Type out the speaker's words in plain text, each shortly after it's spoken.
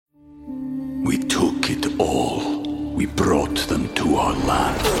We took it all. We brought them to our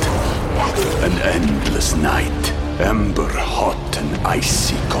land. An endless night, ember hot and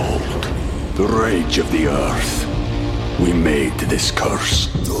icy cold. The rage of the earth. We made this curse.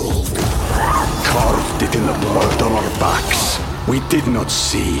 Carved it in the blood on our backs. We did not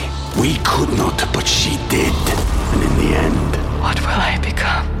see. We could not, but she did. And in the end... What will I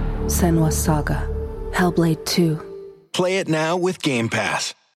become? Senua's Saga. Hellblade 2. Play it now with Game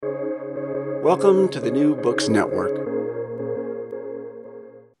Pass. Welcome to the New Books Network.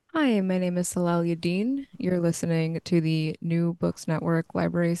 Hi, my name is Salal Yadin. You're listening to the New Books Network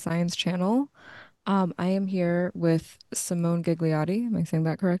Library Science channel. I am here with Simone Gigliotti. Am I saying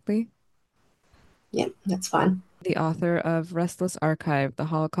that correctly? Yeah, that's fine. The author of Restless Archive, The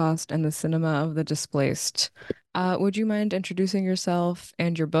Holocaust and the Cinema of the Displaced. Would you mind introducing yourself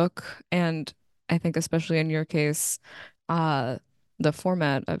and your book, and I think especially in your case, the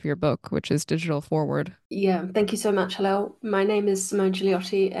format of your book, which is digital forward? Yeah, thank you so much. Hello, my name is Simone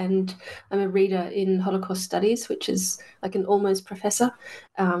Gigliotti, and I'm a reader in Holocaust Studies, which is like an almost professor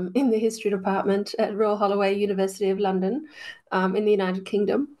in the history department at Royal Holloway, University of London, in the United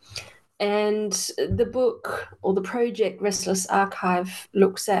Kingdom. And the book, or the project Restless Archive,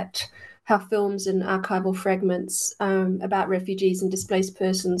 looks at how films and archival fragments about refugees and displaced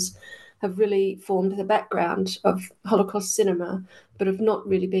persons have really formed the background of Holocaust cinema, but have not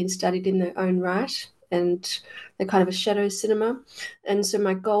really been studied in their own right. And they're kind of a shadow cinema. And so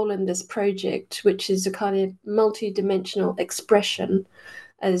my goal in this project, which is a kind of multi-dimensional expression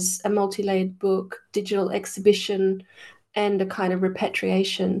as a multi-layered book, digital exhibition, and a kind of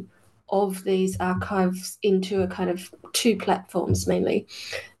repatriation of these archives into a kind of two platforms mainly,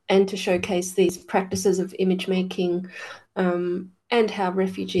 and to showcase these practices of image making, and how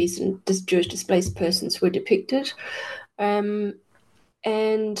refugees and Jewish displaced persons were depicted. And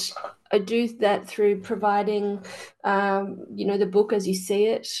I do that through providing, the book as you see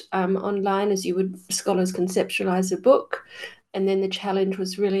it online, as you would scholars conceptualize a book. And then the challenge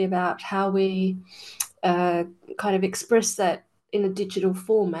was really about how we kind of express that in a digital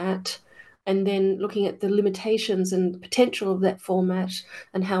format, and then looking at the limitations and potential of that format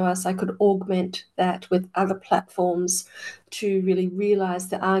and how else I could augment that with other platforms to really realize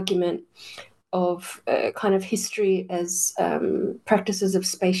the argument of kind of history as practices of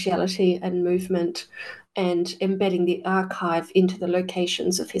spatiality and movement, and embedding the archive into the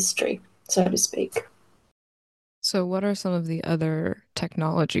locations of history, so to speak. So what are some of the other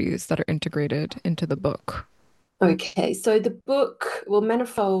technologies that are integrated into the book? Okay, so the book, well,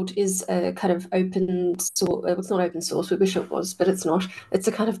 Manifold is a kind of open source. It's not open source, we wish it was, but it's not. It's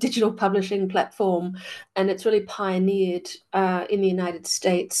a kind of digital publishing platform, and it's really pioneered in the United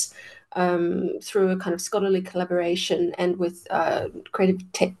States through a kind of scholarly collaboration and with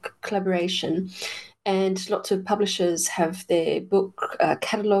creative tech collaboration. And lots of publishers have their book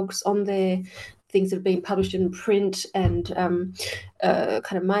catalogs on there, things that have been published in print and kind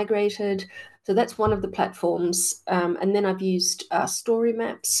of migrated. So that's one of the platforms. And then I've used Story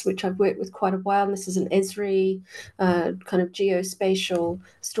Maps, which I've worked with quite a while. And this is an Esri kind of geospatial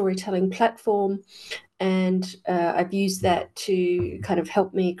storytelling platform. And I've used that to kind of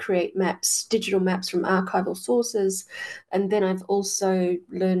help me create maps, digital maps from archival sources. And then I've also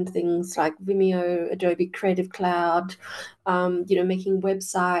learned things like Vimeo, Adobe Creative Cloud, making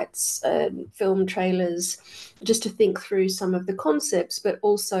websites, film trailers, just to think through some of the concepts, but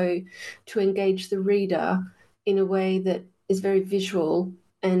also to engage the reader in a way that is very visual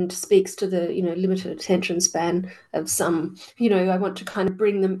and speaks to the, limited attention span of some. I want to kind of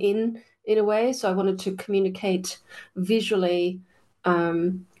bring them in a way. So I wanted to communicate visually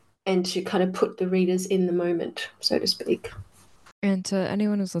and to kind of put the readers in the moment, so to speak. And to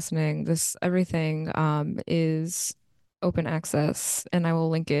anyone who's listening, everything is open access, and I will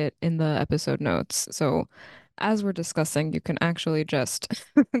link it in the episode notes. So as we're discussing, you can actually just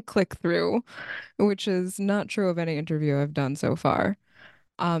click through, which is not true of any interview I've done so far.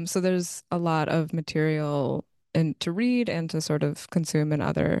 So there's a lot of material and to read and to sort of consume in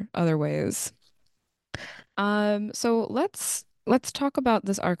other ways. So let's talk about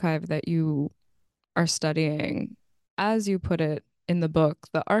this archive that you are studying. As you put it in the book,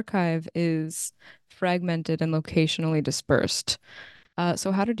 the archive is fragmented and locationally dispersed.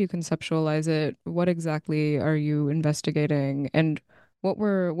 So how did you conceptualize it? What exactly are you investigating? And what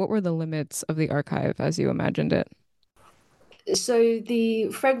were the limits of the archive as you imagined it? So the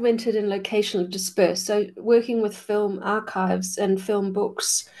fragmented and locationally dispersed. So working with film archives and film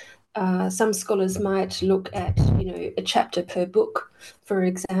books some scholars might look at, a chapter per book, for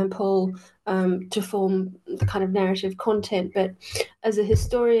example, to form the kind of narrative content. But as a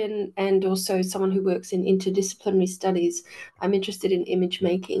historian and also someone who works in interdisciplinary studies, I'm interested in image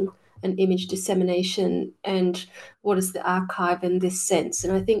making and image dissemination and what is the archive in this sense.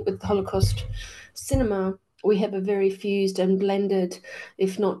 And I think with Holocaust cinema, we have a very fused and blended,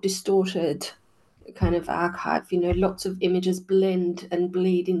 if not distorted, kind of archive. Lots of images blend and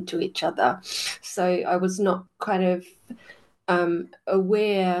bleed into each other. So I was not kind of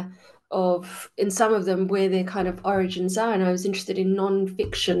aware of, in some of them, where their kind of origins are. And I was interested in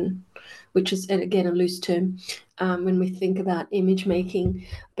non-fiction, which is, and again, a loose term when we think about image making.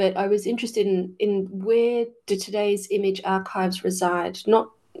 But I was interested in where do today's image archives reside,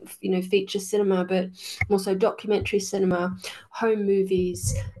 not feature cinema, but also documentary cinema, home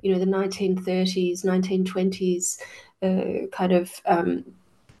movies, the 1930s, 1920s, kind of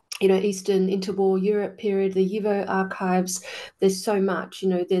Eastern interwar Europe period, the YIVO archives. There's so much,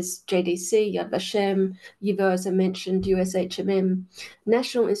 there's JDC, Yad Vashem, YIVO, as I mentioned, USHMM,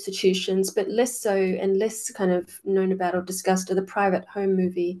 national institutions, but less so and less kind of known about or discussed are the private home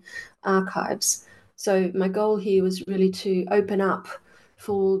movie archives. So my goal here was really to open up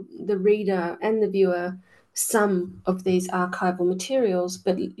for the reader and the viewer some of these archival materials,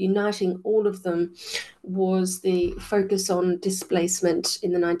 but uniting all of them was the focus on displacement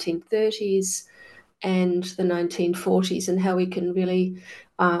in the 1930s and the 1940s, and how we can really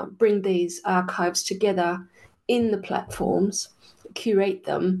bring these archives together in the platforms, curate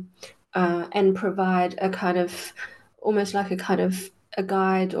them, and provide a kind of, almost like a kind of a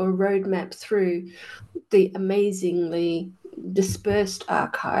guide or roadmap through the amazingly dispersed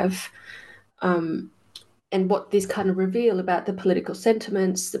archive, and what these kind of reveal about the political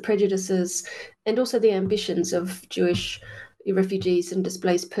sentiments, the prejudices, and also the ambitions of Jewish refugees and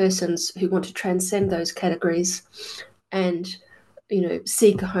displaced persons who want to transcend those categories and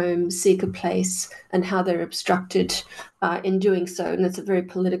seek a home, seek a place, and how they're obstructed in doing so. And it's a very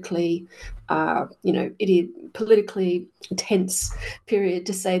politically, politically tense period,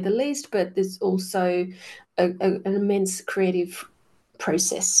 to say the least, but there's also an immense creative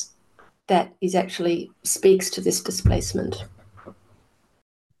process that is actually speaks to this displacement.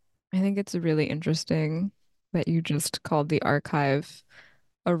 I think it's really interesting that you just called the archive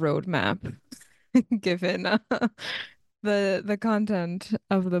a roadmap, given the content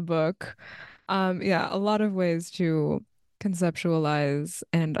of the book. Yeah, a lot of ways to conceptualize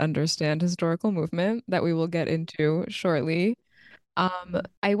and understand historical movement that we will get into shortly.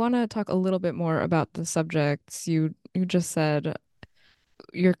 I want to talk a little bit more about the subjects. You just said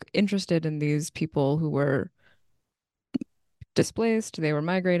you're interested in these people who were displaced, they were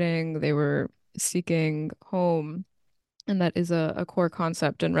migrating, they were seeking home. And that is a core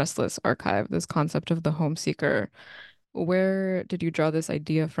concept in Restless Archive, this concept of the home seeker. Where did you draw this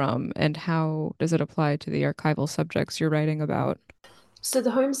idea from, and how does it apply to the archival subjects you're writing about? So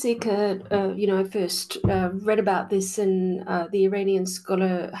the home seeker, I first read about this in the Iranian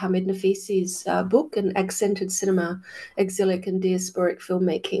scholar Hamid Nafisi's book, An Accented Cinema, Exilic and Diasporic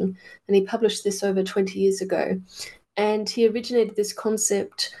Filmmaking. And he published this over 20 years ago. And he originated this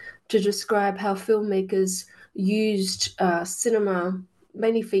concept to describe how filmmakers used cinema,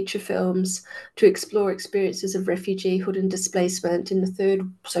 mainly feature films, to explore experiences of refugeehood and displacement in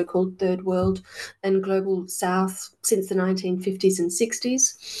the so-called third world and global south since the 1950s and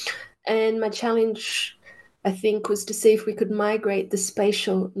 60s. And my challenge, I think, was to see if we could migrate the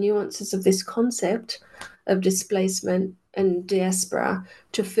spatial nuances of this concept of displacement and diaspora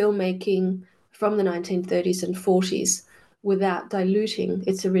to filmmaking from the 1930s and 40s without diluting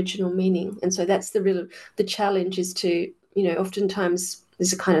its original meaning. And so that's the challenge, is to, oftentimes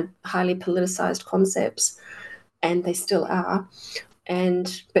these are kind of highly politicized concepts, and they still are.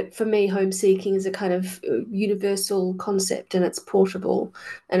 But for me, home seeking is a kind of universal concept, and it's portable,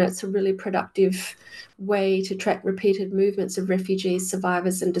 and it's a really productive way to track repeated movements of refugees,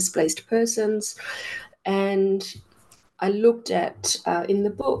 survivors, and displaced persons. And I looked at in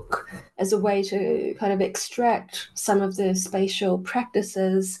the book as a way to kind of extract some of the spatial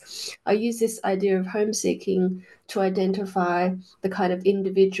practices. I use this idea of home seeking to identify the kind of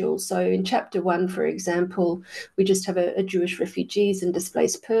individual. So in chapter 1, for example, we just have a Jewish refugees and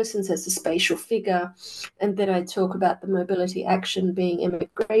displaced persons as a spatial figure. And then I talk about the mobility action being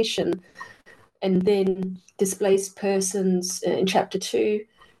immigration. And then displaced persons in chapter 2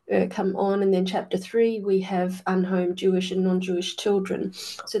 come on, and then chapter 3 we have unhomed Jewish and non-Jewish children.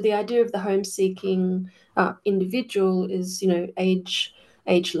 So the idea of the home-seeking individual is,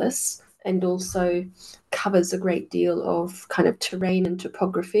 ageless, and also covers a great deal of kind of terrain and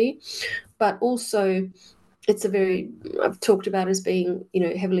topography, but also it's a very, I've talked about as being,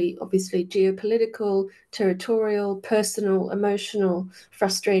 heavily obviously geopolitical, territorial, personal, emotional,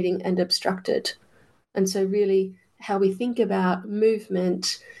 frustrating, and obstructed. And so really how we think about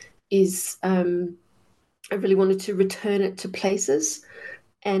movement is, I really wanted to return it to places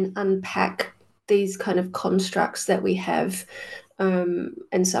and unpack these kind of constructs that we have.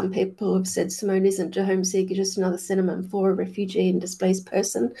 And some people have said, Simone, isn't a home seeker just another synonym for a refugee and displaced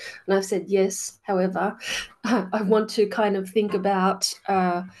person? And I've said, yes. However, I want to kind of think about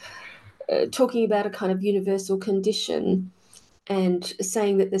talking about a kind of universal condition and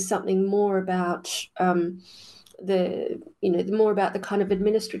saying that there's something more about the more about the kind of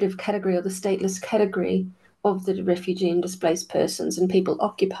administrative category or the stateless category of the refugee and displaced persons, and people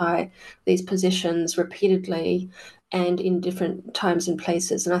occupy these positions repeatedly and in different times and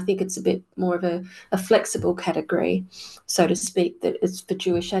places. And I think it's a bit more of a flexible category, so to speak, that it's for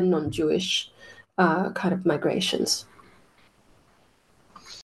Jewish and non-Jewish kind of migrations.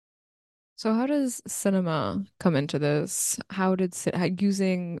 So how does cinema come into this? How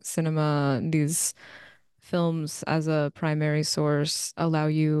using cinema, these films as a primary source, allow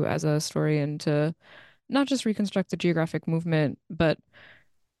you as a historian to not just reconstruct the geographic movement, but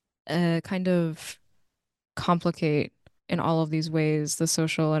kind of complicate in all of these ways the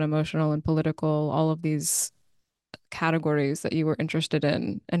social and emotional and political, all of these categories that you were interested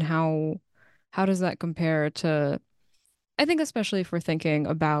in, and how does that compare to, I think especially if we're thinking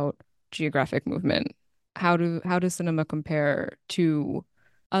about geographic movement, how does cinema compare to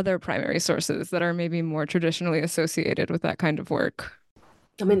other primary sources that are maybe more traditionally associated with that kind of work?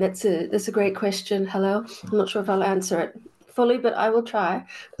 I mean, that's a great question. Hello. I'm not sure if I'll answer it fully, but I will try.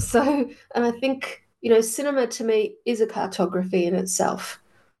 So, and I think, cinema to me is a cartography in itself.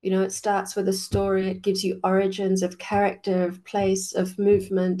 It starts with a story, it gives you origins of character, of place, of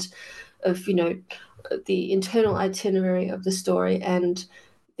movement, of, the internal itinerary of the story and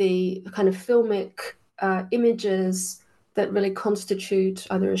the kind of filmic images that really constitute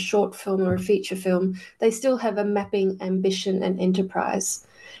either a short film or a feature film. They still have a mapping ambition and enterprise.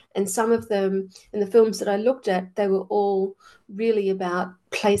 And some of them, in the films that I looked at, they were all really about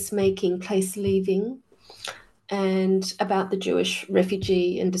place making, place leaving, and about the Jewish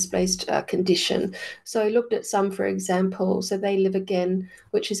refugee and displaced condition. So I looked at some, for example, So They Live Again,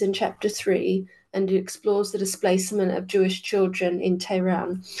 which is in chapter 3, and it explores the displacement of Jewish children in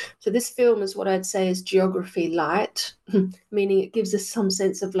Tehran. So this film is what I'd say is geography light, meaning it gives us some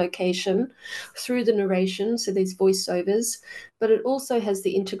sense of location through the narration, so these voiceovers, but it also has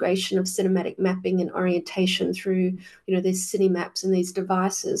the integration of cinematic mapping and orientation through, these cinemaps and these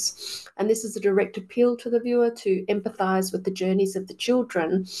devices. And this is a direct appeal to the viewer to empathize with the journeys of the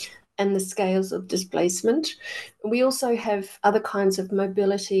children and the scales of displacement. We also have other kinds of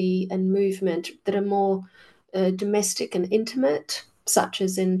mobility and movement that are more domestic and intimate, such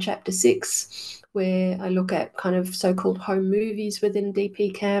as in chapter 6, where I look at kind of so-called home movies within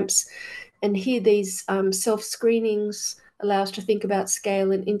DP camps. And here these self-screenings allow us to think about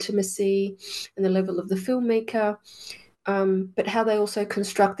scale and intimacy and the level of the filmmaker, but how they also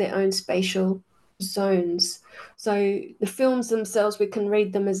construct their own spatial zones. So the films themselves, we can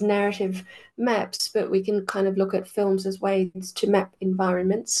read them as narrative maps, but we can kind of look at films as ways to map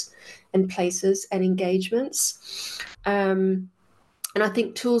environments and places and engagements. And I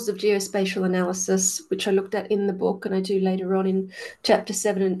think tools of geospatial analysis, which I looked at in the book and I do later on in chapter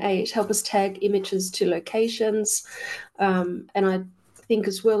 7 and 8, help us tag images to locations. And I think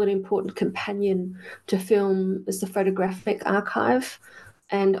as well an important companion to film is the photographic archive.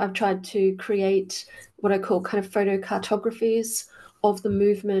 And I've tried to create what I call kind of photocartographies of the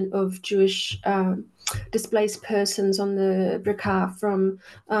movement of Jewish displaced persons on the Rika from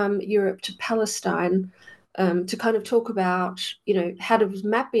Europe to Palestine, to kind of talk about, how does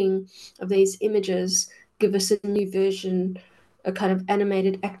mapping of these images give us a new version, a kind of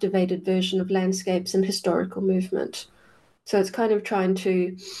animated, activated version of landscapes and historical movement. So it's kind of trying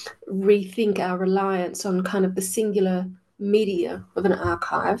to rethink our reliance on kind of the singular media of an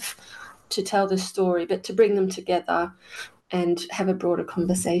archive to tell the story, but to bring them together and have a broader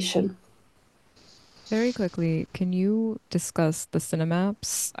conversation. Very quickly, can you discuss the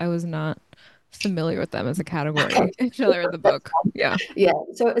cinemaps? I was not familiar with them as a category until I read the book. Yeah. Yeah.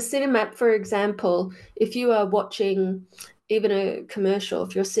 So a cinemap, for example, if you are watching even a commercial,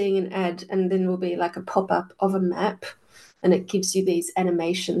 if you're seeing an ad and then will be like a pop-up of a map and it gives you these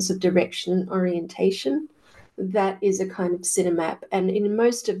animations of direction and orientation, that is a kind of cinemap. And in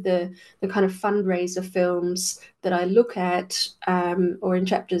most of the kind of fundraiser films that I look at, or in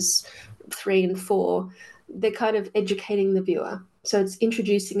chapters 3 and 4, they're kind of educating the viewer. So it's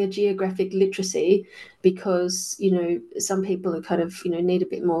introducing a geographic literacy because, some people are kind of, need a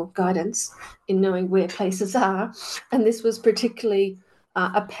bit more guidance in knowing where places are. And this was particularly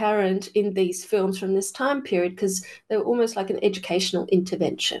apparent in these films from this time period because they were almost like an educational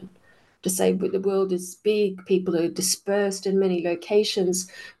intervention to say the world is big, people are dispersed in many locations,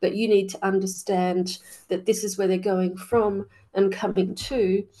 but you need to understand that this is where they're going from and coming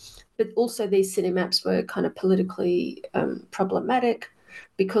to. But also these cinemaps were kind of politically problematic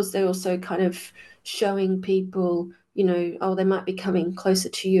because they're also kind of showing people, they might be coming closer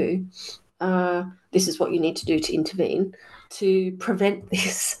to you. This is what you need to do to intervene to prevent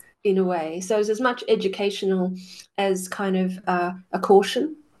this in a way. So it's as much educational as kind of a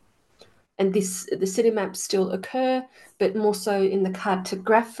caution. And the cinemaps still occur, but more so in the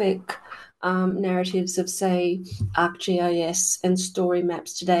cartographic narratives of, say, ArcGIS and story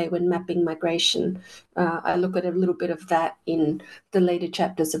maps today when mapping migration. I look at a little bit of that in the later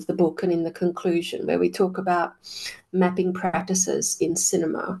chapters of the book and in the conclusion, where we talk about mapping practices in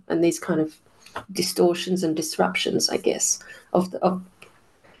cinema and these kind of distortions and disruptions, I guess, of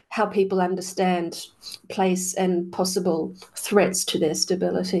how people understand place and possible threats to their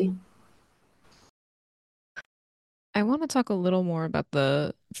stability. I want to talk a little more about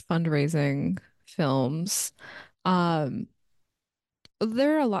the fundraising films. Um,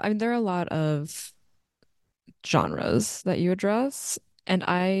 there are a lot, I mean, there are a lot of genres that you address, and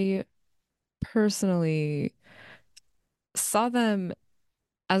I personally saw them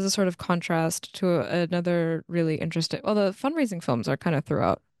as a sort of contrast to another really interesting, well, the fundraising films are kind of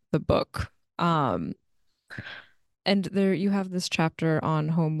throughout the book. And there you have this chapter on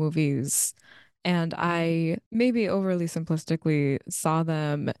home movies, and I maybe overly simplistically saw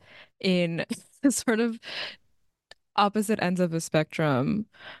them in sort of opposite ends of a spectrum,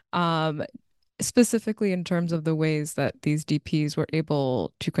 um, specifically in terms of the ways that these DPs were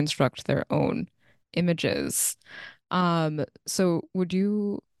able to construct their own images. So would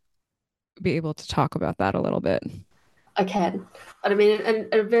you be able to talk about that a little bit? I can. And I mean,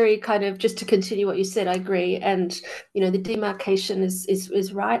 and a very kind of, just to continue what you said, I agree. And, the demarcation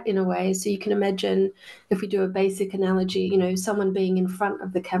is right in a way. So you can imagine, if we do a basic analogy, someone being in front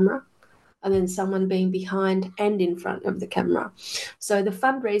of the camera and then someone being behind and in front of the camera. So the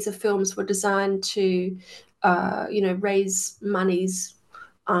fundraiser films were designed to, raise monies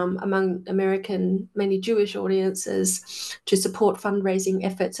among American, mainly Jewish audiences to support fundraising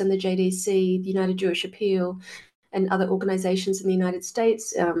efforts in the JDC, the United Jewish Appeal, and other organizations in the United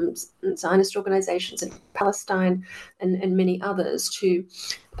States, Zionist organizations in Palestine, and many others to,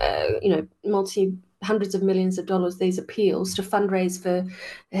 hundreds of millions of dollars, these appeals to fundraise for,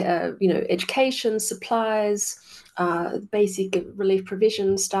 education, supplies, basic relief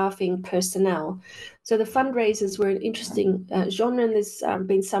provision, staffing, personnel. So the fundraisers were an interesting genre, and there's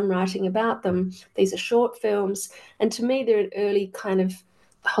been some writing about them. These are short films, and to me, they're an early kind of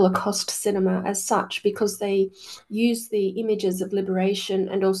Holocaust cinema as such, because they use the images of liberation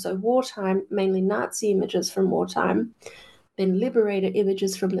and also wartime, mainly Nazi images from wartime, then liberator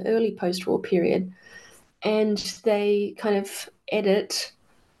images from the early post-war period, and they kind of edit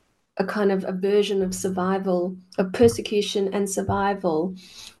a kind of a version of survival, of persecution and survival,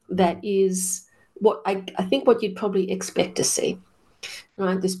 that is what I think what you'd probably expect to see.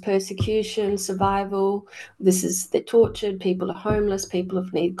 Right, this persecution, survival, they're tortured, people are homeless, people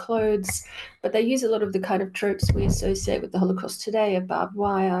need clothes, but they use a lot of the kind of tropes we associate with the Holocaust today, of barbed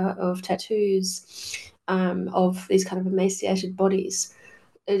wire, of tattoos, of these kind of emaciated bodies.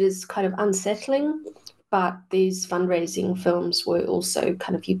 It is kind of unsettling, but these fundraising films were also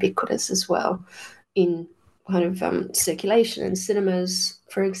kind of ubiquitous as well in kind of circulation in cinemas,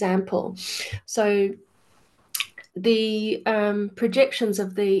 for example. So the projections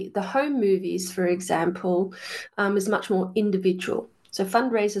of the home movies, for example, is much more individual. So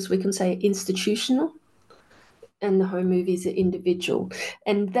fundraisers, we can say, institutional, and the home movies are individual.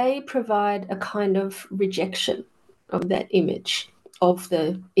 And they provide a kind of rejection of that image, of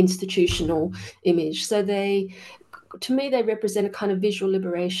the institutional image. So to me, they represent a kind of visual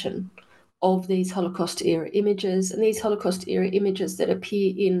liberation of these Holocaust era images. And these Holocaust era images that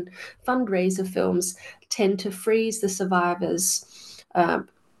appear in fundraiser films tend to freeze the survivors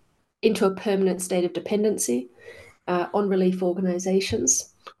into a permanent state of dependency on relief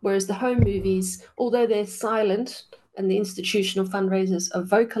organizations. Whereas the home movies, although they're silent and the institutional fundraisers are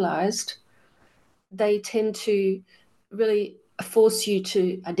vocalized, they tend to really force you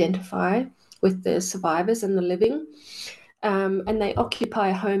to identify with the survivors and the living. And they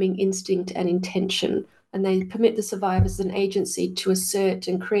occupy homing instinct and intention, and they permit the survivors an agency to assert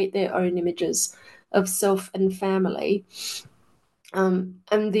and create their own images of self and family. And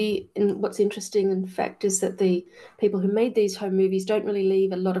what's interesting, in fact, is that the people who made these home movies don't really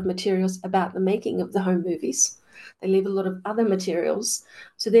leave a lot of materials about the making of the home movies. They leave a lot of other materials.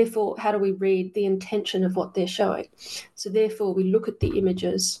 So therefore, how do we read the intention of what they're showing? So therefore, we look at the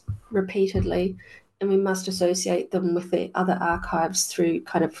images repeatedly, and we must associate them with the other archives through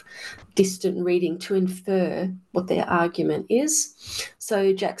kind of distant reading to infer what their argument is.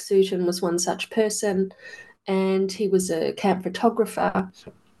 So Jack Sutton was one such person, and he was a camp photographer,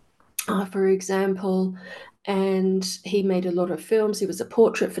 for example, and he made a lot of films. He was a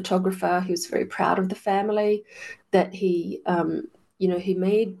portrait photographer. He was very proud of the family that he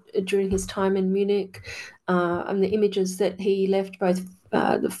made during his time in Munich, and the images that he left, both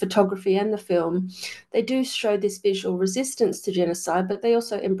the photography and the film, they do show this visual resistance to genocide, but they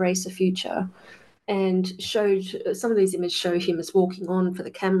also embrace a future. And showed some of these images show him as walking on for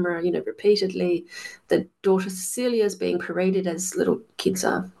the camera, repeatedly. The daughter Cecilia is being paraded as little kids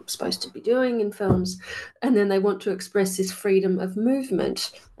are supposed to be doing in films, and then they want to express this freedom of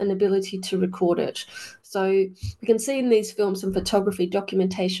movement and ability to record it. So we can see in these films and photography,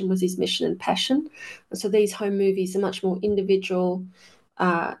 documentation was his mission and passion. And so these home movies are much more individual,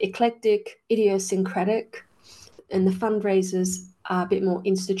 eclectic, idiosyncratic, and the fundraisers are a bit more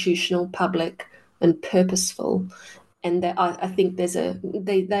institutional, public, and purposeful. And I think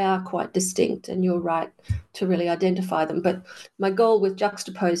they are quite distinct, and you're right to really identify them. But my goal with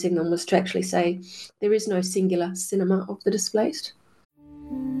juxtaposing them was to actually say there is no singular cinema of the displaced.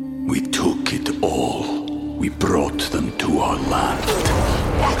 We took it all. We brought them to our land.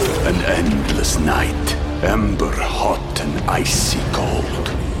 An endless night, ember hot and icy cold.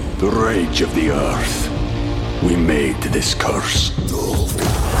 The rage of the earth. We made this curse.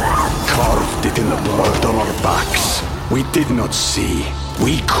 Carved it in the blood on our backs. We did not see.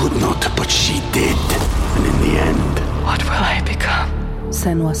 We could not, but she did. And in the end... What will I become?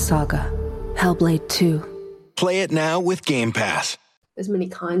 Senua's Saga. Hellblade 2. Play it now with Game Pass. There's many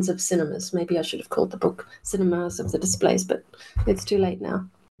kinds of cinemas. Maybe I should have called the book Cinemas of the Displaced, but it's too late now.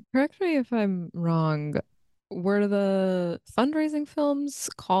 Correct me if I'm wrong. Were the fundraising films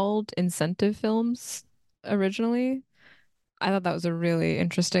called incentive films originally? I thought that was a really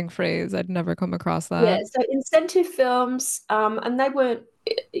interesting phrase. I'd never come across that. Yeah, so incentive films, and they weren't,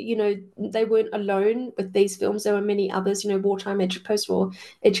 they weren't alone with these films. There were many others, wartime, post-war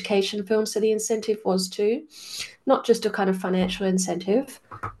education films. So the incentive was too, not just a kind of financial incentive,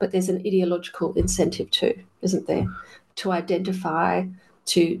 but there's an ideological incentive too, isn't there? To identify,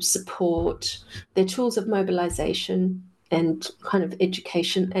 to support. They're tools of mobilization and kind of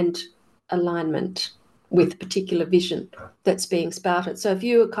education and alignment with particular vision that's being spouted. So if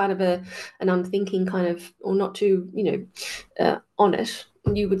you were kind of an unthinking kind of, or not too, on it,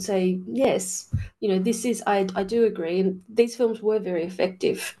 you would say, yes, this is, I do agree. And these films were very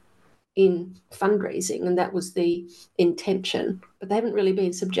effective in fundraising, and that was the intention, but they haven't really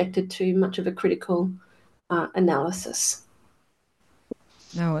been subjected to much of a critical analysis.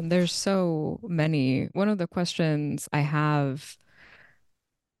 No, and there's so many. One of the questions I have,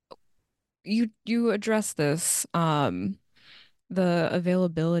 you address this, the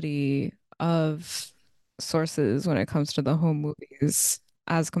availability of sources when it comes to the home movies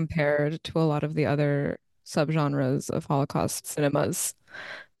as compared to a lot of the other subgenres of Holocaust cinemas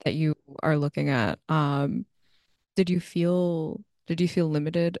that you are looking at. Did you feel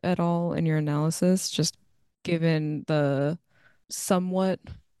limited at all in your analysis, just given the somewhat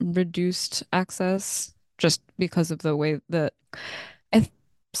reduced access, just because of the way that I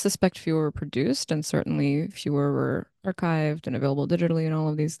suspect fewer were produced and certainly fewer were archived and available digitally and all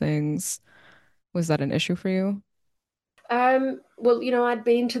of these things? Was that an issue for you? Well, I'd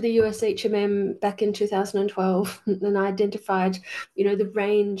been to the USHMM back in 2012 and I identified, the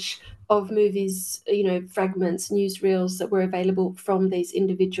range of movies, fragments, newsreels that were available from these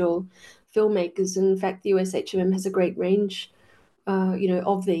individual filmmakers. And in fact, the USHMM has a great range,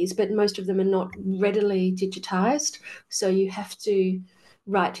 of these, but most of them are not readily digitized. So you have to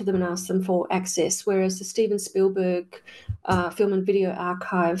write to them and ask them for access. Whereas the Steven Spielberg Film and Video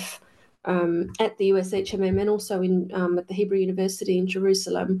Archive, at the USHMM and also at the Hebrew University in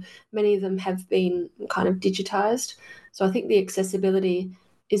Jerusalem, many of them have been kind of digitized. So I think the accessibility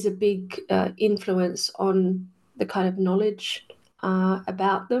is a big influence on the kind of knowledge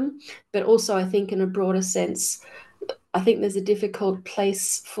about them. But also I think in a broader sense, I think there's a difficult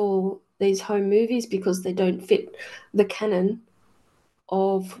place for these home movies because they don't fit the canon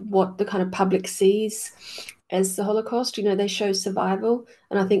of what the kind of public sees as the Holocaust. You know, they show survival,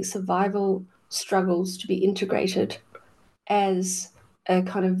 and I think survival struggles to be integrated as a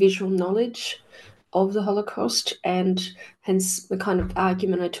kind of visual knowledge of the Holocaust, and hence the kind of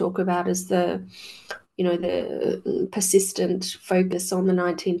argument I talk about is the, you know, the persistent focus on the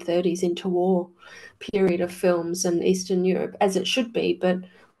 1930s interwar period of films and Eastern Europe, as it should be, but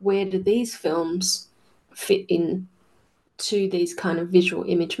where do these films fit in to these kind of visual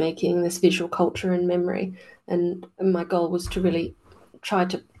image making, this visual culture and memory? And my goal was to really try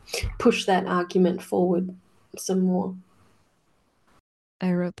to push that argument forward some more.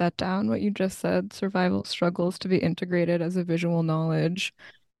 I wrote that down, what you just said, survival struggles to be integrated as a visual knowledge.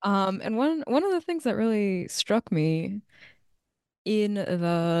 And one of the things that really struck me in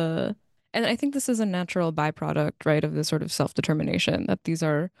the, and I think this is a natural byproduct, right, of this sort of self-determination, that these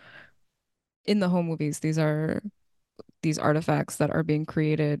are in the home movies, these are these artifacts that are being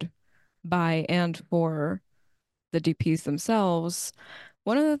created by and for the DPs themselves.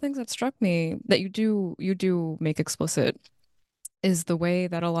 One of the things that struck me that you do make explicit is the way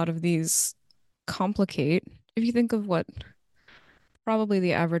that a lot of these complicate, if you think of what probably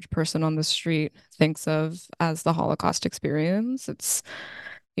the average person on the street thinks of as the Holocaust experience. It's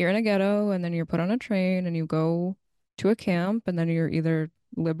you're in a ghetto and then you're put on a train and you go to a camp and then you're either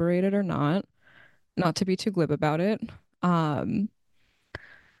liberated or not, not to be too glib about it. Um,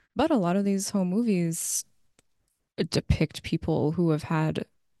 but a lot of these home movies depict people who have had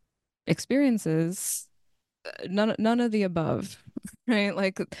experiences, none of the above, right?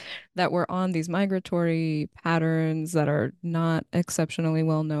 Like that we're on these migratory patterns that are not exceptionally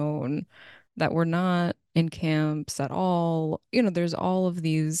well known, that we're not in camps at all. You know, there's all of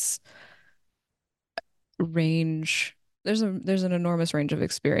these range. There's an enormous range of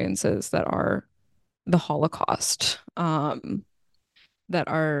experiences that are the Holocaust, that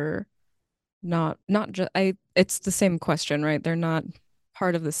are not just I it's the same question, right? They're not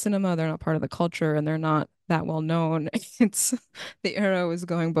part of the cinema, they're not part of the culture, and they're not that well known. It's the arrow is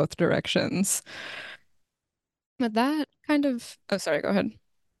going both directions. But that kind of oh sorry, go ahead.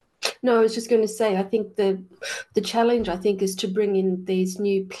 No, I was just going to say, I think the challenge, I think, is to bring in these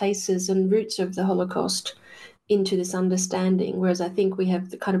new places and roots of the Holocaust into this understanding. Whereas I think we have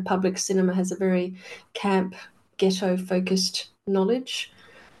the kind of public cinema has a very camp, ghetto focused knowledge,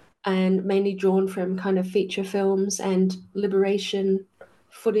 and mainly drawn from kind of feature films and liberation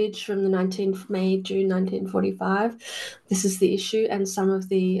footage from the 19th May, June 1945. This is the issue, and some of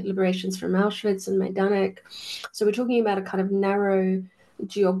the liberations from Auschwitz and Majdanek. So we're talking about a kind of narrow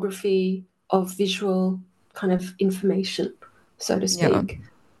geography of visual kind of information, so to Yeah. speak.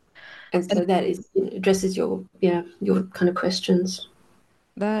 And And so that is addresses your your kind of questions.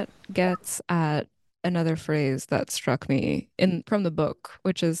 that gets at another phrase that struck me in from the book,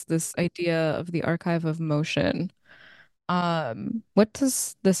 which is this idea of the archive of motion. What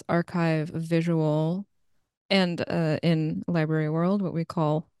does this archive of visual and in library world, what we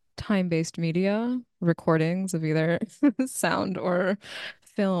call time-based media, recordings of either sound or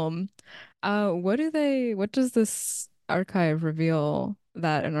film. What does this archive reveal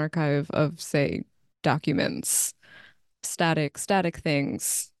that an archive of, say, documents, static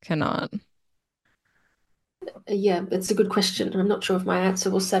things cannot? Yeah, it's a good question. I'm not sure if my answer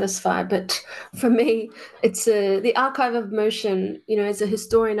will satisfy, but for me, it's the archive of motion. You know, as a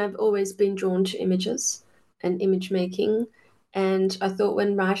historian, I've always been drawn to images and image making, and I thought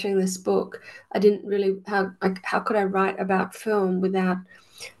when writing this book, I didn't really how could I write about film without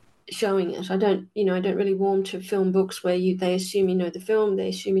showing it. I don't really warm to film books where they assume you know the film, they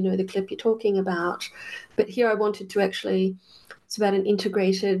assume you know the clip you're talking about. But here I wanted to actually, it's about an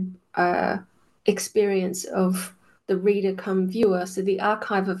integrated experience of the reader come viewer. So the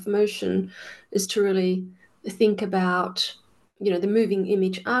archive of motion is to really think about, you know, the moving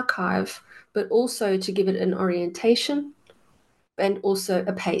image archive, but also to give it an orientation and also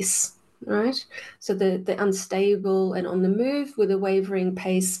a pace, right? So the unstable and on the move with a wavering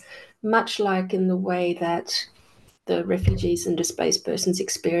pace, much like in the way that the refugees and displaced persons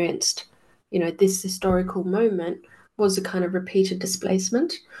experienced. You know, this historical moment was a kind of repeated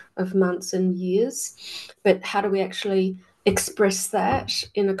displacement of months and years. But how do we actually express that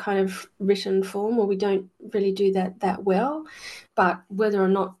in a kind of written form? Well, we don't really do that well. But whether or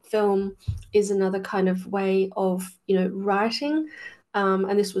not film is another kind of way of, you know, writing.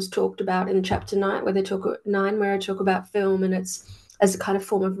 And this was talked about in chapter 9, where I talk about film and it's as a kind of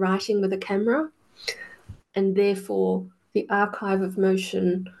form of writing with a camera, and therefore the archive of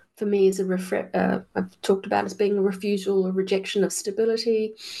motion for me is I've talked about as being a refusal or rejection of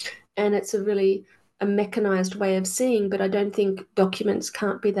stability, and it's a really a mechanized way of seeing, but I don't think documents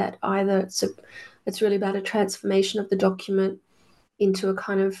can't be that either. It's really about a transformation of the document into a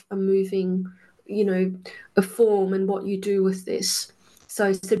kind of a moving, a form and what you do with this.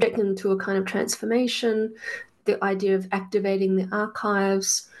 So subjecting them to a kind of transformation, the idea of activating the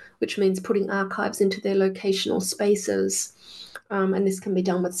archives, which means putting archives into their locational spaces. And this can be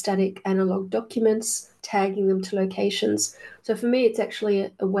done with static analog documents, tagging them to locations. So for me, it's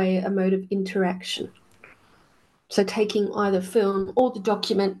actually a mode of interaction. So taking either film or the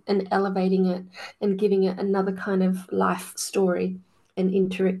document and elevating it and giving it another kind of life story and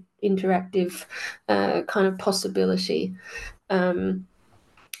interactive kind of possibility.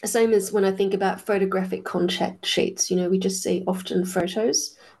 Same as when I think about photographic contact sheets, we just see often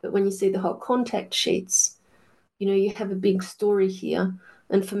photos, but when you see the whole contact sheets, you have a big story here.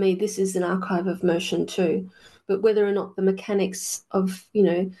 And for me, this is an archive of motion too. But whether or not the mechanics of,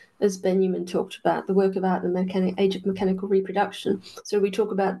 as Benjamin talked about, the work of art and the age of mechanical reproduction. So we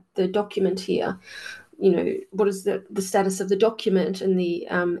talk about the document here, what is the status of the document in the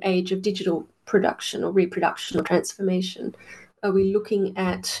age of digital production or reproduction or transformation? Are we looking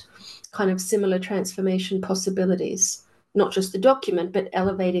at kind of similar transformation possibilities, not just the document, but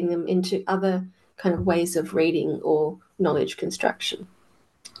elevating them into other kind of ways of reading or knowledge construction?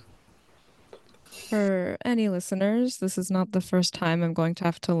 For any listeners, this is not the first time I'm going to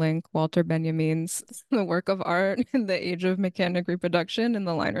have to link Walter Benjamin's The Work of Art in the Age of Mechanic Reproduction in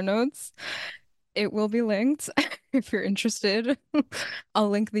the liner notes. It will be linked if you're interested. I'll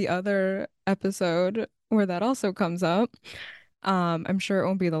link the other episode where that also comes up. I'm sure it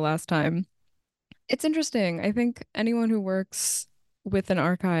won't be the last time. It's interesting. I think anyone who works with an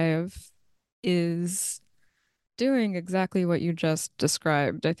archive is doing exactly what you just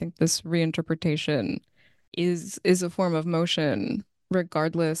described. I think this reinterpretation is a form of motion,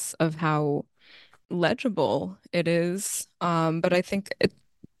 regardless of how legible it is. But I think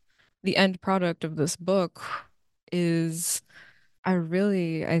the end product of this book is a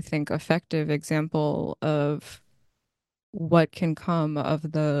really, I think, effective example of what can come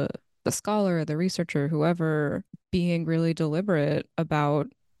of the scholar, the researcher, whoever being really deliberate about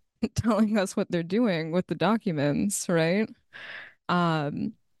telling us what they're doing with the documents, right?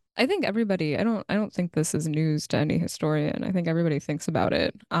 Um, I think everybody, I don't think this is news to any historian. I think everybody thinks about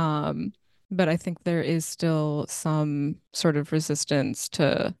it. But I think there is still some sort of resistance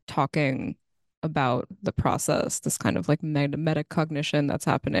to talking about the process, this kind of like metacognition that's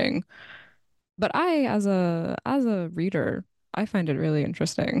happening. But I, as a reader, I find it really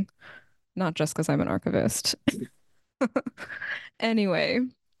interesting, not just because I'm an archivist. Anyway,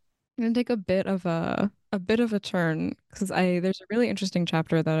 I'm gonna take a bit of a turn because I there's a really interesting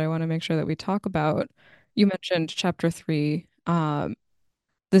chapter that I want to make sure that we talk about. You mentioned chapter 3,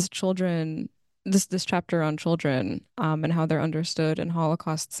 this children this chapter on children, and how they're understood in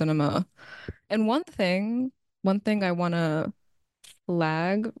Holocaust cinema. And one thing I want to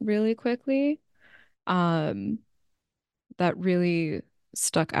flag really quickly, um, that really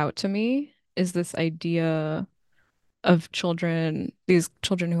stuck out to me is this idea of these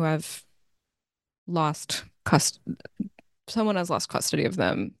children who have lost someone has lost custody of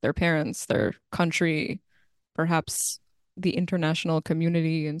them, their parents, their country, perhaps the international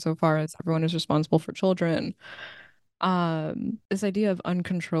community, insofar as everyone is responsible for children. This idea of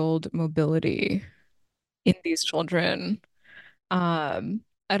uncontrolled mobility in these children. Um,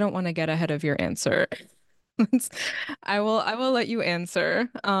 I don't want to get ahead of your answer. I will let you answer.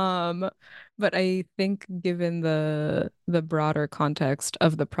 But I think given the broader context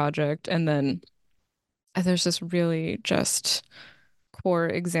of the project, and then there's this really just core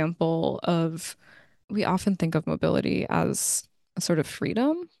example of we often think of mobility as a sort of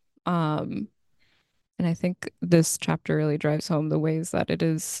freedom. Um, and I think this chapter really drives home the ways that it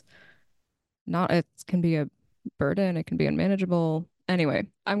is not, it can be a burden, it can be unmanageable. Anyway,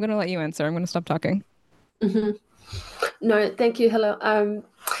 I'm gonna let you answer. I'm gonna stop talking. Mm-hmm. No, thank you, Hello.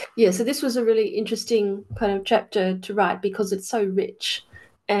 Yeah, so this was a really interesting kind of chapter to write because it's so rich,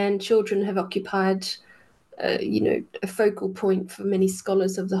 and children have occupied, a focal point for many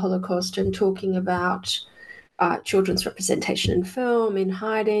scholars of the Holocaust and talking about children's representation in film, in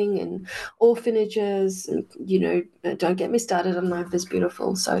hiding, in orphanages, and don't get me started on Life is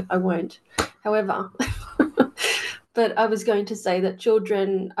Beautiful, so I won't. However, but I was going to say that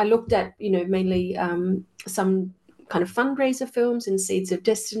children, I looked at, mainly some kind of fundraiser films in Seeds of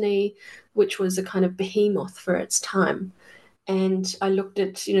Destiny, which was a kind of behemoth for its time. And I looked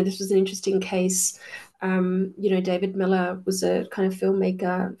at, this was an interesting case. David Miller was a kind of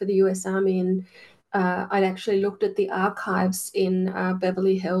filmmaker for the US Army, and I'd actually looked at the archives in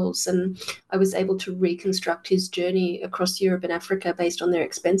Beverly Hills, and I was able to reconstruct his journey across Europe and Africa based on their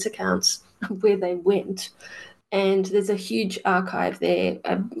expense accounts of where they went. And there's a huge archive there,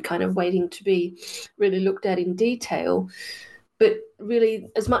 kind of waiting to be really looked at in detail. But really,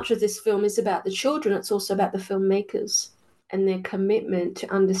 as much as this film is about the children, it's also about the filmmakers and their commitment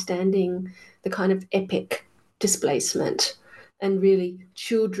to understanding the kind of epic displacement and really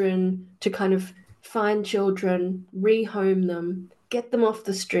children to kind of find children, rehome them, get them off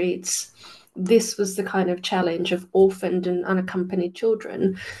the streets. This was the kind of challenge of orphaned and unaccompanied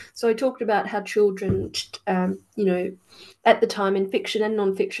children. So I talked about how children, at the time in fiction and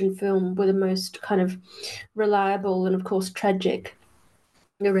non-fiction film were the most kind of reliable and, of course, tragic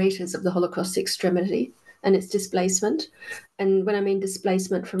narrators of the Holocaust extremity and its displacement. And when I mean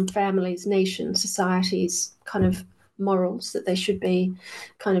displacement from families, nations, societies, kind of morals that they should be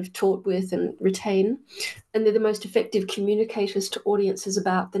kind of taught with and retain. And they're the most effective communicators to audiences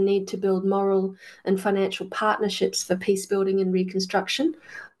about the need to build moral and financial partnerships for peace building and reconstruction.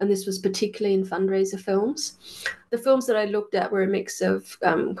 And this was particularly in fundraiser films. The films that I looked at were a mix of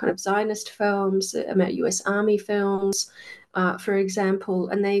kind of Zionist films, US Army films, for example,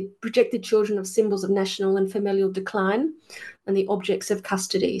 and they projected children of symbols of national and familial decline and the objects of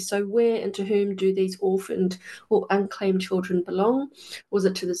custody. So where and to whom do these orphaned or unclaimed children belong? Was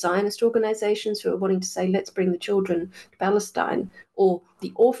it to the Zionist organizations who are wanting to say, let's bring the children to Palestine, or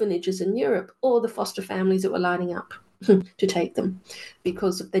the orphanages in Europe, or the foster families that were lining up to take them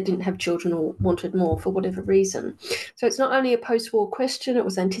because they didn't have children or wanted more for whatever reason? So it's not only a post-war question, it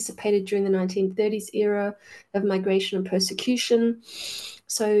was anticipated during the 1930s era of migration and persecution.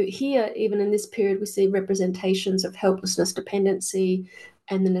 So here, even in this period, we see representations of helplessness, dependency,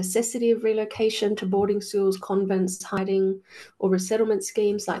 and the necessity of relocation to boarding schools, convents, hiding, or resettlement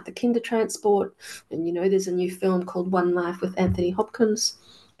schemes like the kinder transport. And there's a new film called One Life with Anthony Hopkins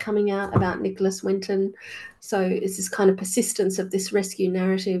coming out about Nicholas Winton. So it's this kind of persistence of this rescue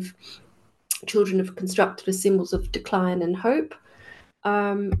narrative. Children have constructed as symbols of decline and hope.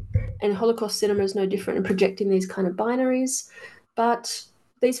 And Holocaust cinema is no different in projecting these kind of binaries. But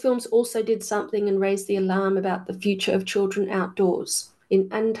these films also did something and raised the alarm about the future of children outdoors in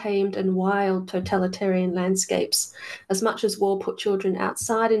untamed and wild totalitarian landscapes. As much as war put children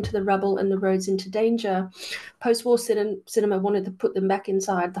outside into the rubble and the roads into danger, post-war cinema wanted to put them back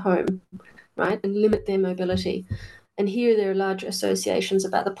inside the home, right, and limit their mobility. And here there are large associations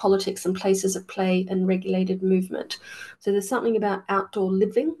about the politics and places of play and regulated movement. So there's something about outdoor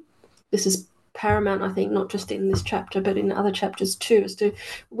living. This is paramount, I think, not just in this chapter, but in other chapters too, as to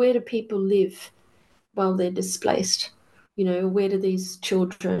where do people live while they're displaced? Where do these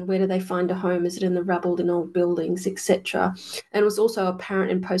children, where do they find a home? Is it in the rubble, in old buildings, etc.? And it was also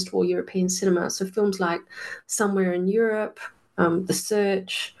apparent in post-war European cinema. So films like Somewhere in Europe, The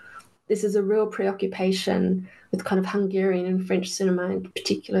Search. This is a real preoccupation with kind of Hungarian and French cinema, in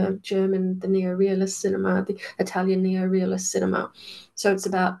particular German, the neo-realist cinema, the Italian neo-realist cinema. So it's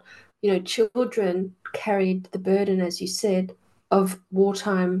about, children carried the burden, as you said, of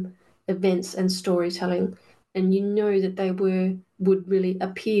wartime events and storytelling. And that they would really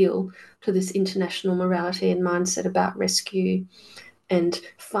appeal to this international morality and mindset about rescue and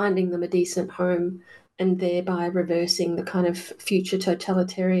finding them a decent home, and thereby reversing the kind of future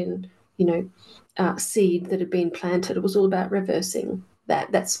totalitarian, seed that had been planted. It was all about reversing that.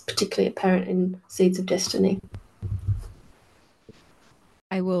 That's particularly apparent in Seeds of Destiny.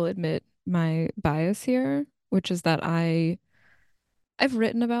 I will admit my bias here, which is that I've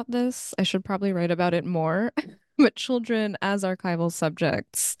written about this. I should probably write about it more. But children as archival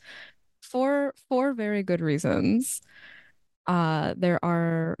subjects for very good reasons. There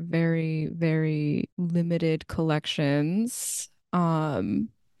are very, very limited collections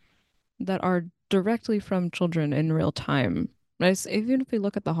that are directly from children in real time. Right? So even if we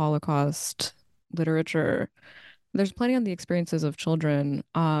look at the Holocaust literature, there's plenty on the experiences of children.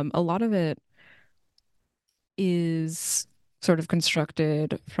 A lot of it is sort of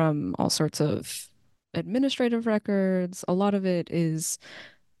constructed from all sorts of administrative records. A lot of it is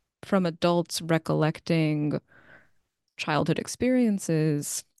from adults recollecting childhood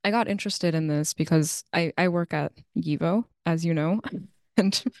experiences. I got interested in this because I work at YIVO, as you know,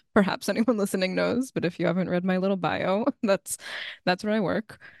 and perhaps anyone listening knows, but if you haven't read my little bio, that's where I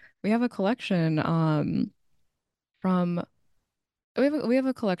work. We have a collection from we have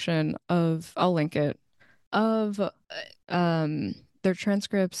a collection of, I'll link it, of their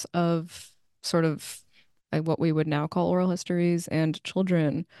transcripts of sort of like what we would now call oral histories and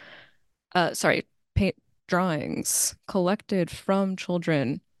children sorry, paint drawings collected from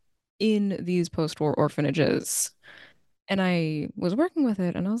children in these post-war orphanages. And I was working with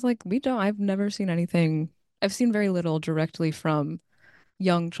it and I was like, I've never seen anything. I've seen very little directly from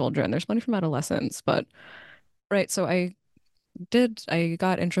young children. There's plenty from adolescents, but right. So I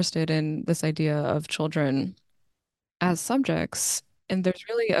got interested in this idea of children as subjects. And there's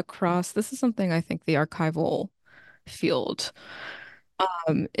really this is something I think the archival field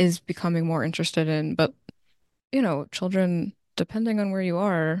is becoming more interested in. But, children, depending on where you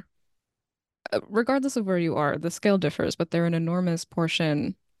are, regardless of where you are, the scale differs, but they're an enormous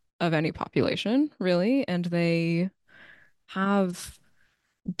portion of any population, really. And they have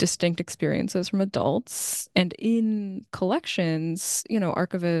distinct experiences from adults. And in collections,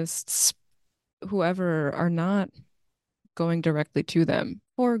 archivists, whoever, are not going directly to them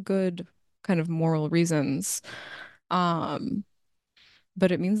for good kind of moral reasons. Um,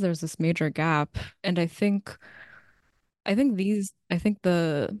 but it means there's this major gap. And I think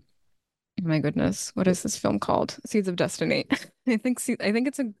oh my goodness, what is this film called? Seeds of Destiny. I think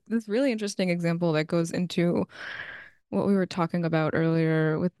it's this really interesting example that goes into what we were talking about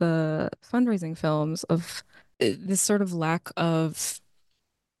earlier with the fundraising films of this sort of lack of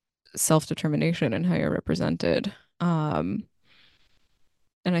self-determination and how you're represented. Um,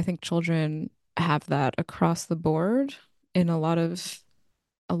 and I think children have that across the board in a lot of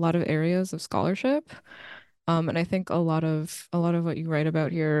areas of scholarship. And I think a lot of what you write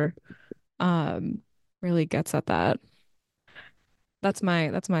about here um really gets at that. That's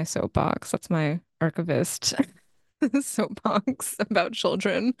my soapbox. That's my archivist soapbox about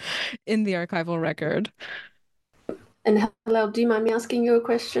children in the archival record. And hello, do you mind me asking you a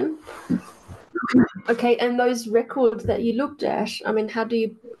question? Okay, and those records that you looked at, I mean, how do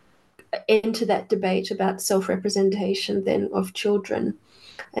you enter that debate about self-representation then of children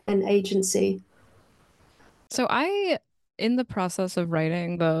and agency? So in the process of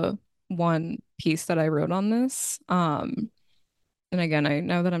writing the one piece that I wrote on this, and again, I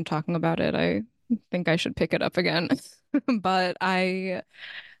now that I'm talking about it, I think I should pick it up again. But I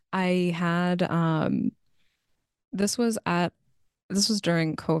had this was at this was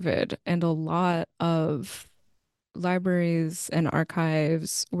during COVID, and a lot of libraries and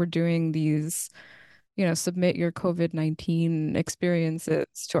archives were doing these, submit your COVID-19 experiences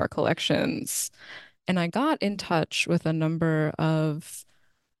to our collections. And I got in touch with a number of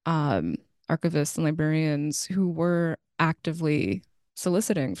um, archivists and librarians who were actively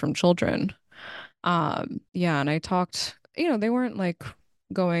soliciting from children. Yeah, and I talked, they weren't like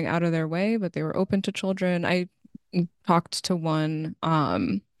going out of their way, but they were open to children. I talked to one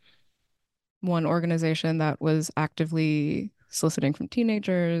organization that was actively soliciting from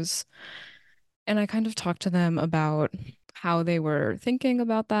teenagers, and I kind of talked to them about how they were thinking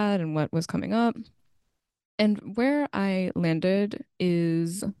about that and what was coming up. And where I landed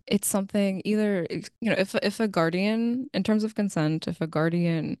is it's something either, if a guardian, in terms of consent, if a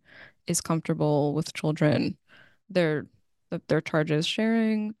guardian is comfortable with children, their their charges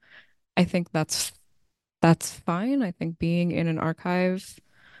sharing, I think that's fine. I think being in an archive,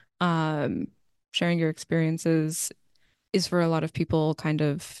 um, sharing your experiences is for a lot of people kind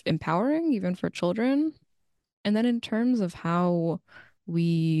of empowering, even for children. And then in terms of how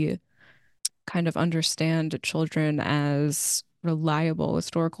we kind of understand children as reliable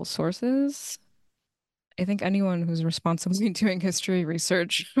historical sources, I think anyone who's responsibly doing history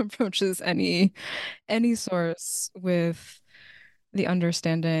research approaches any source with the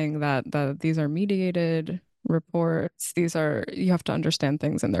understanding that these are mediated reports. You have to understand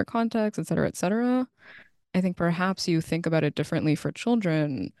things in their context, et cetera, et cetera. I think perhaps you think about it differently for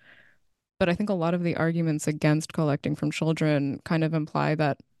children, but I think a lot of the arguments against collecting from children kind of imply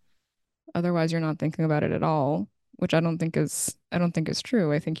that otherwise you're not thinking about it at all, which I don't think is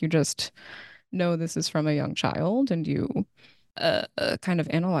true. I think you just know this is from a young child and you kind of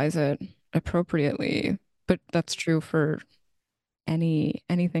analyze it appropriately. But that's true for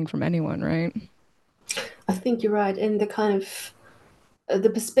anything from anyone, right? I think you're right, and the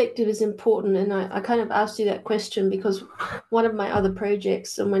perspective is important. And I kind of asked you that question because one of my other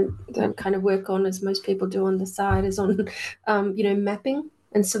projects and when I kind of work on, as most people do on the side, is on mapping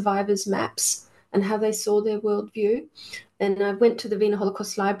and survivors maps and how they saw their worldview. And I went to the Wiener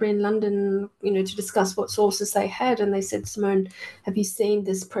Holocaust Library in London, to discuss what sources they had. And they said, Simone, have you seen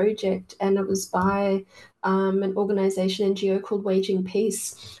this project? And it was by an organization, NGO, called Waging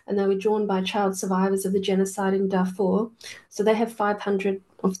Peace. And they were drawn by child survivors of the genocide in Darfur. So they have 500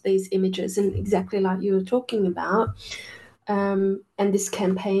 of these images, and exactly like you were talking about. And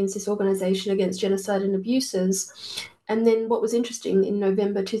this organization against genocide and abuses. And then what was interesting, in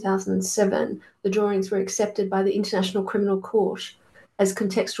November 2007, the drawings were accepted by the International Criminal Court as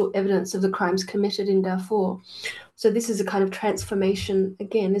contextual evidence of the crimes committed in Darfur. So this is a kind of transformation,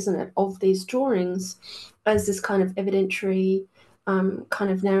 again, isn't it, of these drawings as this kind of evidentiary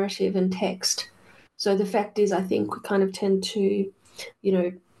kind of narrative and text. So the fact is, I think we kind of tend to, you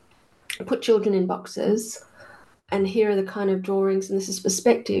know, put children in boxes, and here are the kind of drawings, and this is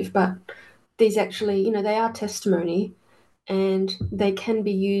perspective, but these actually, they are testimony, and they can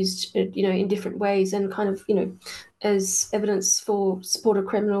be used, in different ways, and kind of, as evidence for support a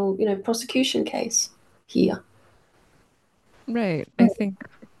criminal, prosecution case here. Right. I think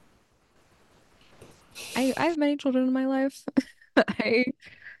I have many children in my life. I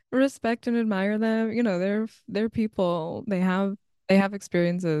respect and admire them. They're people. They have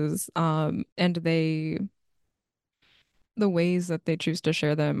experiences. And the ways that they choose to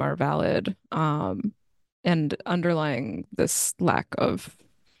share them are valid. And underlying this lack of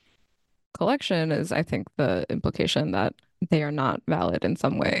collection is, I think, the implication that they are not valid in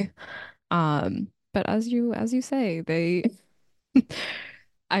some way. But as you say, they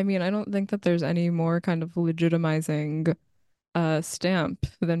I mean, I don't think that there's any more kind of legitimizing stamp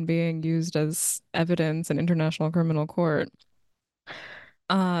than being used as evidence in international criminal court.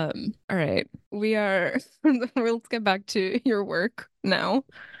 All right. Let's get back to your work now.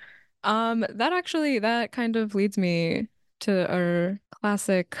 That kind of leads me to our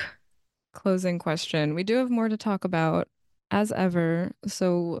classic closing question. We do have more to talk about as ever,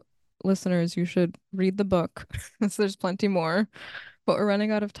 so listeners, you should read the book. So there's plenty more, but we're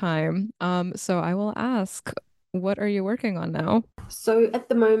running out of time. So I will ask, what are you working on now? So at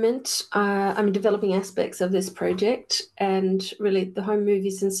the moment, I'm developing aspects of this project, and really the home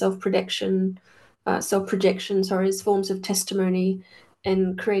movies and self-projection, sorry, as forms of testimony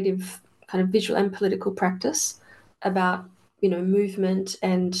and creative kind of visual and political practice about, movement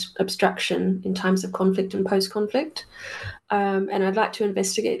and abstraction in times of conflict and post-conflict. And I'd like to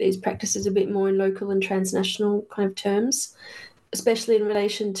investigate these practices a bit more in local and transnational kind of terms, especially in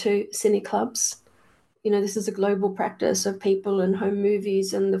relation to cine clubs. This is a global practice of people and home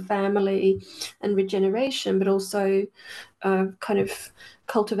movies and the family and regeneration, but also kind of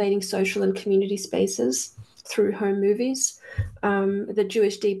cultivating social and community spaces through home movies. The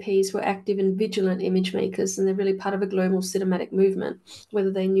Jewish DPs were active and vigilant image makers, and they're really part of a global cinematic movement,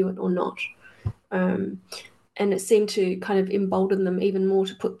 whether they knew it or not. And it seemed to kind of embolden them even more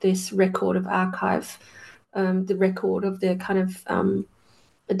to put this record of archive, the record of their kind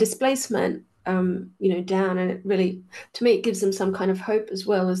of displacement, down. And it really, to me, it gives them some kind of hope as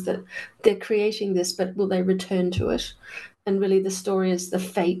well, is that they're creating this, but will they return to it? And really the story is the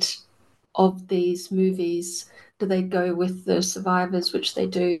fate of these movies. Do they go with the survivors, which they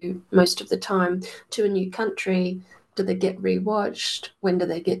do most of the time, to a new country? Do they get rewatched? When do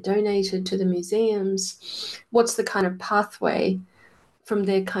they get donated to the museums? What's the kind of pathway from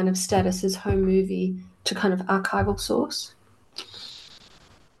their kind of status as home movie to kind of archival source?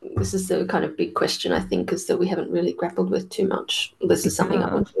 This is the kind of big question, I think, is that we haven't really grappled with too much. This is something I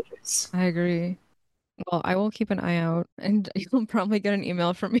Yeah, want to address. I agree. Well, I will keep an eye out, and you'll probably get an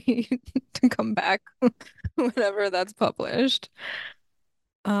email from me to come back whenever that's published.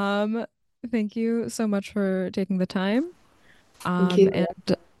 Um, Thank you so much for taking the time. Thank you.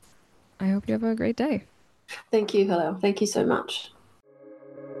 And I hope you have a great day. Thank you. Hello. Thank you so much.